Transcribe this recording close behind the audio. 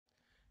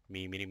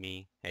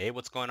Me. Hey,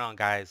 what's going on,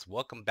 guys?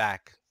 Welcome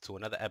back to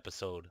another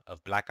episode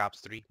of Black Ops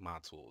 3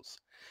 Mod Tools.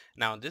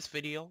 Now, in this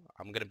video,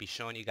 I'm going to be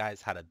showing you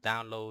guys how to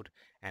download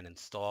and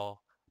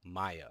install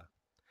Maya.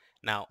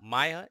 Now,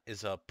 Maya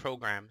is a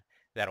program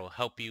that will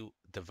help you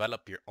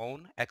develop your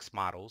own X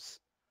models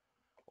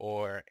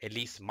or at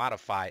least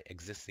modify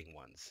existing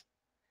ones.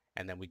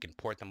 And then we can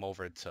port them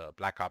over to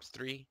Black Ops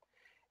 3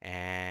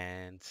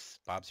 and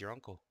Bob's your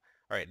uncle.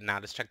 All right, now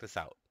let's check this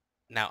out.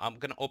 Now, I'm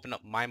going to open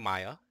up my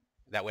Maya.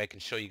 That way I can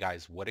show you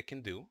guys what it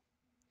can do.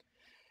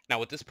 Now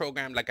with this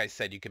program, like I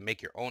said, you can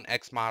make your own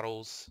X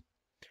models.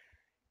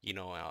 You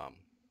know,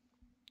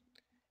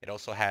 it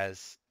also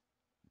has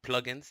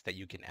plugins that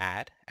you can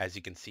add. As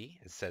you can see,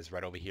 it says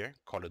right over here,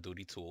 Call of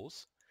Duty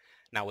Tools.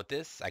 Now with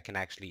this, I can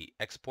actually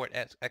export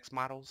X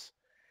models,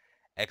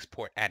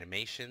 export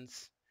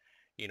animations.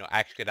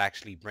 I could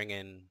actually bring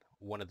in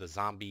one of the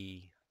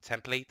zombie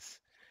templates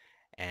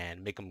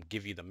and make them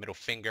give you the middle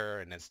finger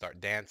and then start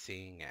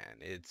dancing,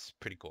 and it's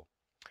pretty cool.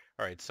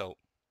 All right, so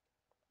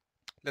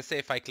let's say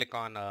if I click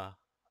on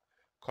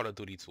Call of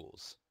Duty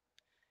Tools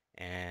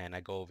and I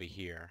go over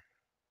here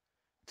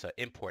to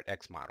import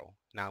X model.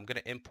 Now I'm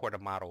going to import a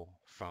model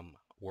from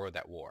World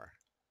at War.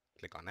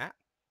 Click on that.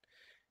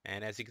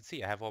 And as you can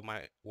see, I have all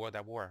my World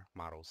at War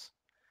models.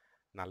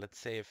 Now let's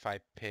say if I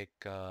pick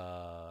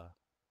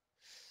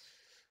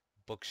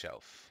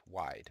bookshelf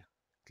wide.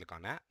 Click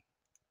on that.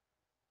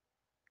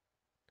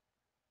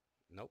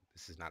 Nope,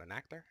 this is not an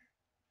actor.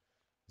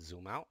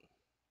 Zoom out.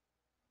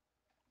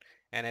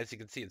 And as you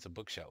can see, it's a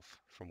bookshelf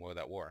from World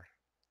at War.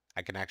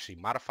 I can actually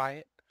modify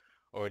it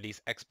or at least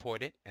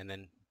export it and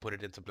then put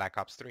it into Black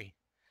Ops 3.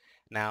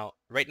 Now,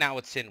 right now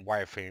it's in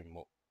wireframe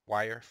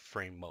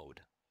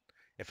mode.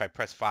 If I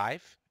press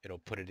 5, it'll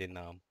put it in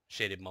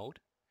shaded mode.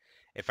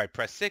 If I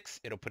press 6,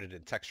 it'll put it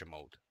in texture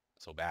mode.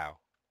 So bow.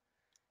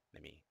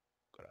 Let me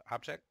go to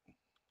object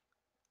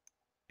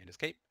and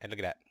escape. And look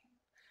at that.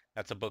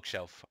 That's a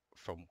bookshelf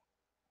from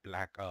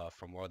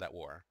World at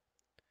War.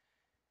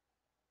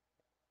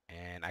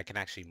 And I can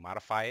actually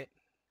modify it,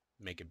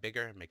 make it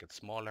bigger, make it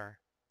smaller,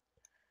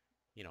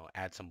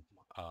 add some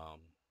um,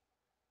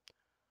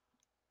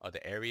 other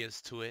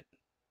areas to it,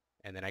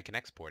 and then I can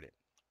export it.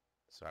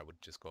 So I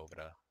would just go over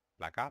to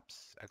Black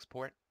Ops,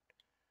 export,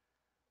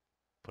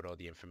 put all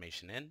the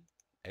information in,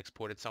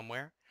 export it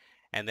somewhere,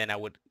 and then I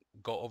would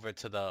go over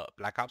to the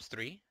Black Ops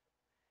 3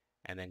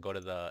 and then go to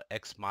the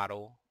X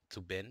model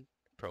to bin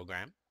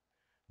program,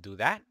 do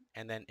that,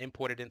 and then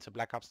import it into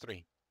Black Ops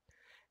 3.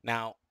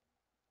 Now,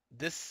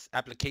 this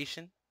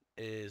application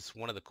is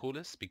one of the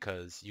coolest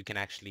because you can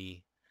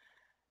actually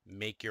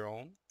make your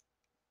own.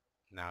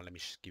 Now, let me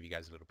give you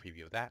guys a little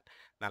preview of that.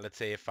 Now, let's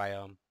say if I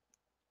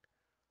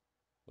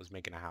was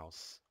making a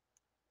house.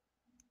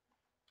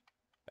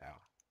 Wow,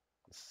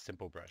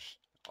 simple brush.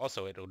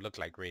 Also, it'll look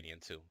like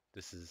gradient too.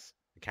 This is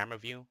the camera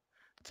view,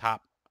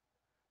 top,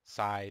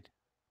 side,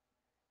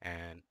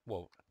 and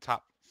well,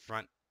 top,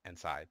 front, and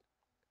side.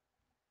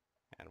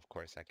 And of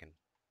course, I can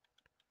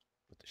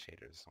put the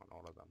shaders on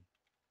all of them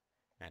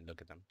and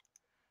look at them.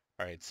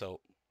 All right, so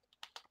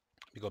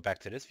we go back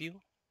to this view,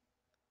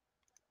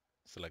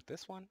 select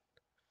this one.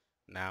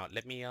 Now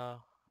let me add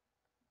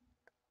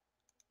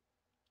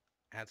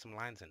some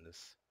lines in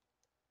this.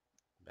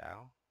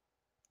 Bow,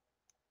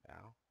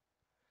 bow.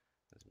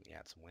 Let me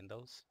add some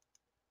windows.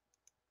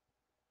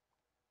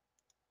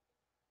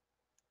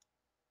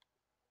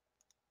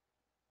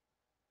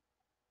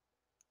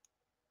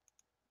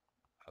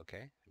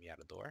 Okay, let me add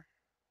a door.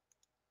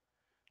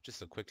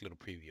 Just a quick little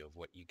preview of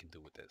what you can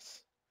do with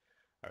this.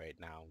 All right,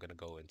 now I'm gonna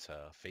go into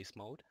face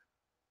mode.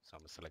 So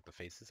I'm gonna select the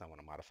faces I want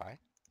to modify.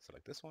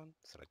 Select this one,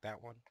 select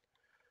that one,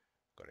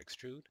 go to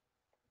extrude.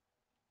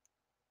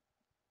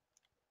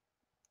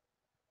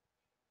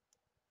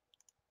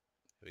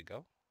 Here we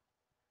go.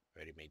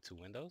 Already made two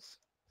windows.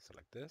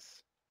 Select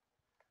this,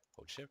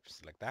 hold shift,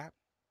 select that,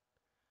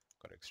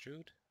 go to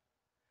extrude,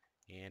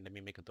 and let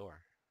me make a door.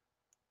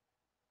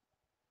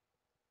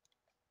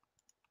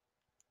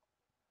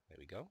 There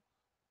we go.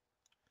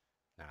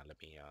 Now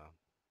let me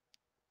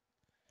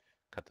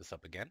cut this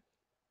up again.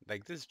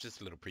 Like this is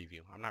just a little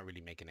preview. I'm not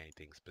really making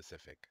anything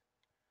specific,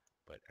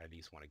 but I at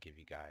least want to give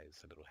you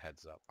guys a little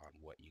heads up on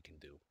what you can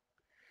do.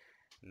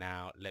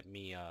 Now let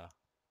me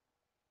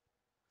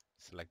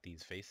select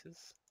these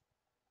faces.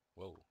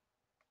 Whoa,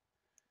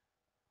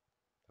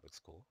 that looks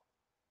cool.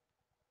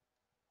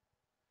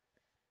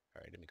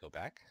 All right, let me go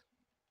back.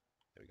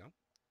 There we go.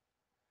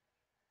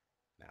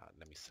 Now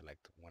let me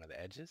select one of the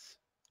edges.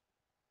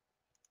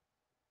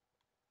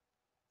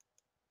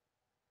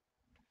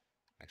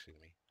 Actually,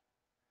 let me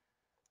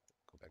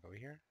go back over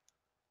here.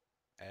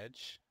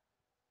 Edge.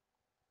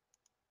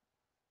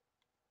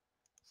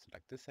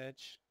 Select this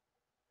edge.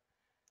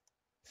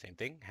 Same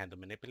thing, handle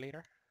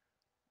manipulator.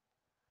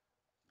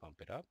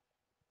 Bump it up.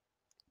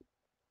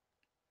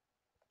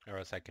 Or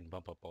else I can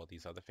bump up all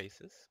these other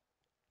faces.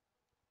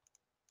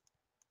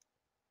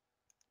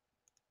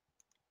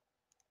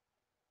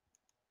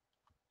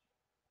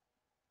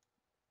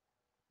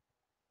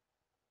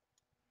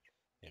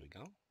 There we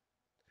go.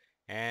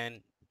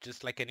 And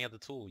just like any other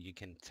tool, you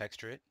can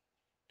texture it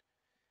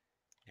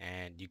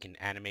and you can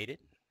animate it,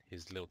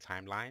 his little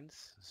timelines,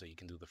 so you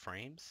can do the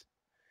frames.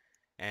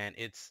 And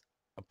it's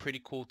a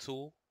pretty cool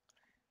tool,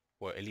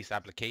 or at least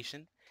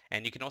application.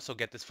 And you can also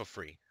get this for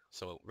free.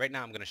 So right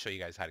now I'm going to show you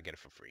guys how to get it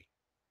for free.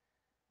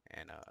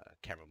 And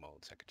camera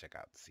mode, so I can check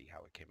out, see how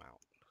it came out.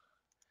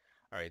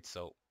 All right,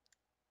 so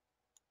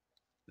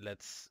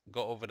let's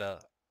go over to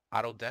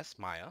Autodesk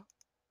Maya.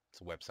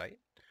 It's a website.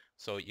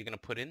 So you're going to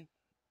put in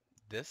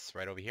this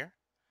right over here,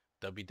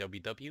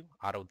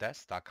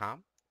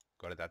 www.autodesk.com.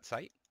 Go to that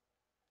site.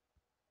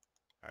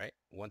 All right,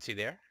 once you're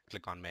there,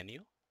 click on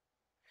menu.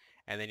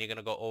 And then you're going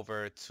to go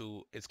over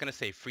to, it's going to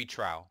say free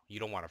trial. You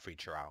don't want a free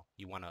trial.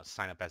 You want to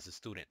sign up as a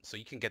student. So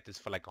you can get this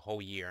for like a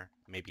whole year,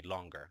 maybe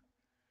longer.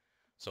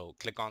 So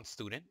click on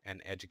student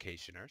and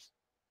educationers.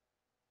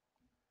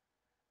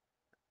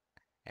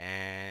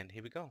 And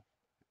here we go.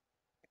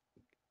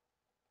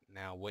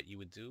 Now what you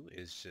would do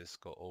is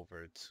just go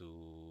over to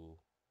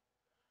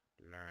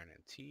learn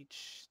and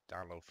teach,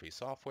 download free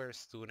software,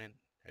 student,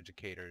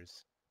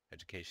 educators,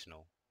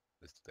 educational.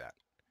 Let's do that.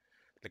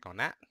 Click on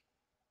that.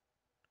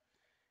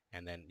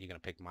 And then you're going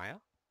to pick Maya.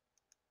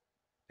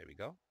 There we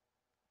go.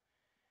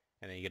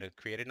 And then you're going to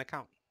create an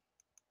account.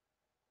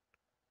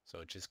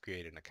 So just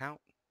create an account.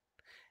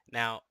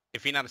 Now,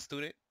 if you're not a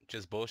student,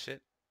 just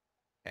bullshit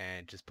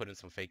and just put in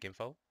some fake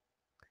info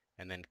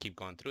and then keep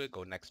going through it.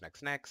 Go next,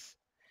 next, next.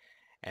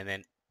 And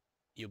then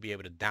you'll be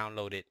able to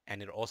download it,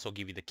 and it'll also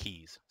give you the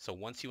keys. So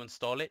once you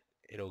install it,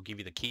 it'll give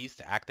you the keys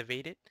to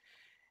activate it,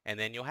 and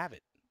then you'll have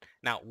it.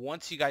 Now,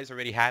 once you guys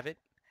already have it,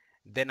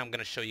 then I'm going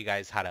to show you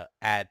guys how to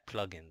add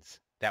plugins.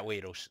 That way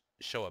it'll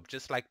show up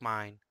just like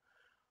mine,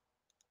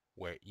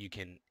 where you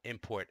can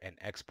import and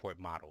export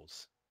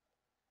models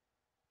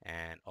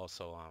and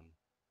also,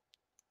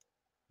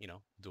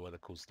 do other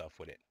cool stuff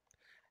with it.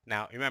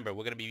 Now, remember,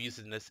 we're going to be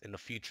using this in the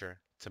future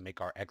to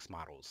make our X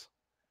models,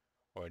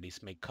 or at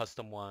least make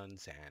custom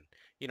ones, and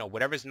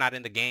whatever's not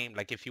in the game.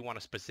 Like if you want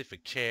a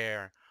specific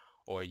chair,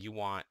 or you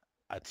want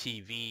a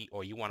TV,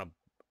 or you want to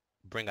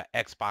bring an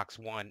Xbox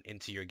One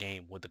into your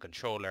game with the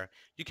controller,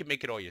 you can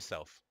make it all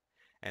yourself,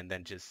 and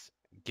then just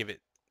give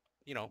it,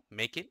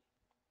 make it,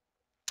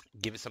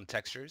 give it some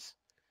textures,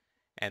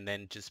 and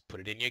then just put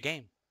it in your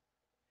game,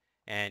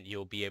 and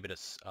you'll be able to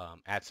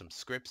add some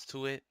scripts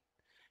to it.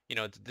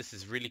 This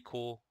is really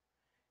cool.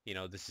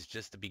 This is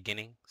just the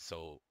beginning,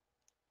 so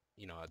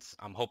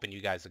I'm hoping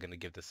you guys are going to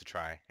give this a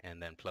try,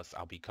 and then plus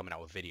I'll be coming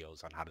out with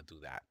videos on how to do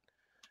that.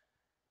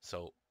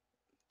 So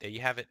there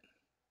you have it.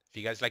 If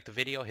you guys like the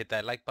video, hit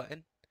that like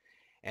button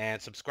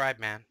and subscribe,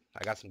 man.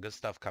 I got some good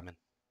stuff coming.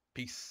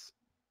 Peace.